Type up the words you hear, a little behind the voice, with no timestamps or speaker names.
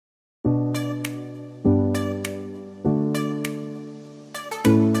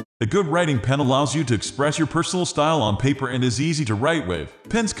A good writing pen allows you to express your personal style on paper and is easy to write with.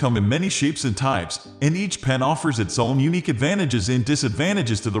 Pens come in many shapes and types, and each pen offers its own unique advantages and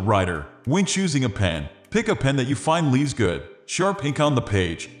disadvantages to the writer. When choosing a pen, pick a pen that you find leaves good, sharp ink on the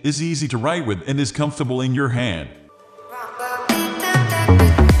page, is easy to write with, and is comfortable in your hand.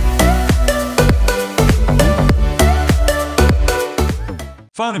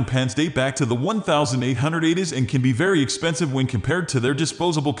 Fountain pens date back to the 1880s and can be very expensive when compared to their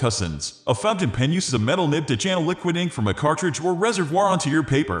disposable cousins. A fountain pen uses a metal nib to channel liquid ink from a cartridge or reservoir onto your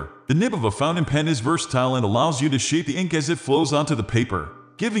paper. The nib of a fountain pen is versatile and allows you to shape the ink as it flows onto the paper,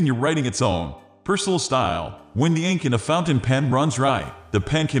 giving your writing its own personal style. When the ink in a fountain pen runs dry, the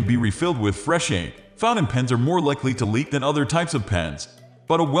pen can be refilled with fresh ink. Fountain pens are more likely to leak than other types of pens,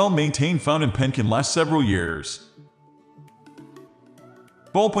 but a well-maintained fountain pen can last several years.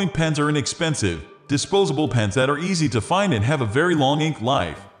 Ballpoint pens are inexpensive, disposable pens that are easy to find and have a very long ink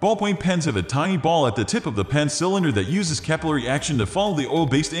life. Ballpoint pens have a tiny ball at the tip of the pen cylinder that uses capillary action to follow the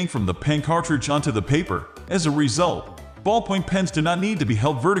oil-based ink from the pen cartridge onto the paper. As a result, ballpoint pens do not need to be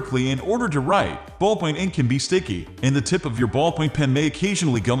held vertically in order to write. Ballpoint ink can be sticky, and the tip of your ballpoint pen may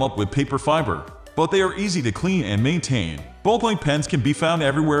occasionally gum up with paper fiber, but they are easy to clean and maintain. Ballpoint pens can be found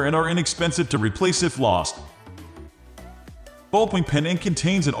everywhere and are inexpensive to replace if lost. Ballpoint pen ink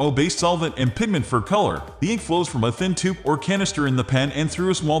contains an oil-based solvent and pigment for color. The ink flows from a thin tube or canister in the pen and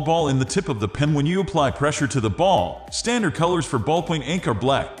through a small ball in the tip of the pen when you apply pressure to the ball. Standard colors for ballpoint ink are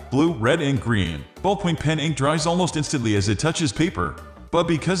black, blue, red, and green. Ballpoint pen ink dries almost instantly as it touches paper, but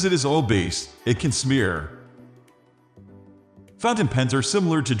because it is oil-based, it can smear. Fountain pens are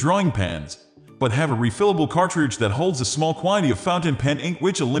similar to drawing pens, but have a refillable cartridge that holds a small quantity of fountain pen ink,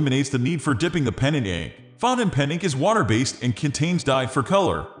 which eliminates the need for dipping the pen in ink. Fountain pen ink is water-based and contains dye for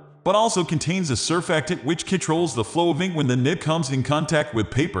color, but also contains a surfactant which controls the flow of ink when the nib comes in contact with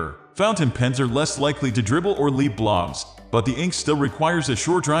paper. Fountain pens are less likely to dribble or leave blobs, but the ink still requires a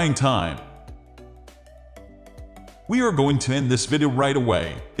short drying time. We are going to end this video right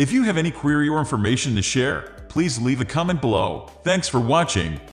away. If you have any query or information to share, please leave a comment below. Thanks for watching.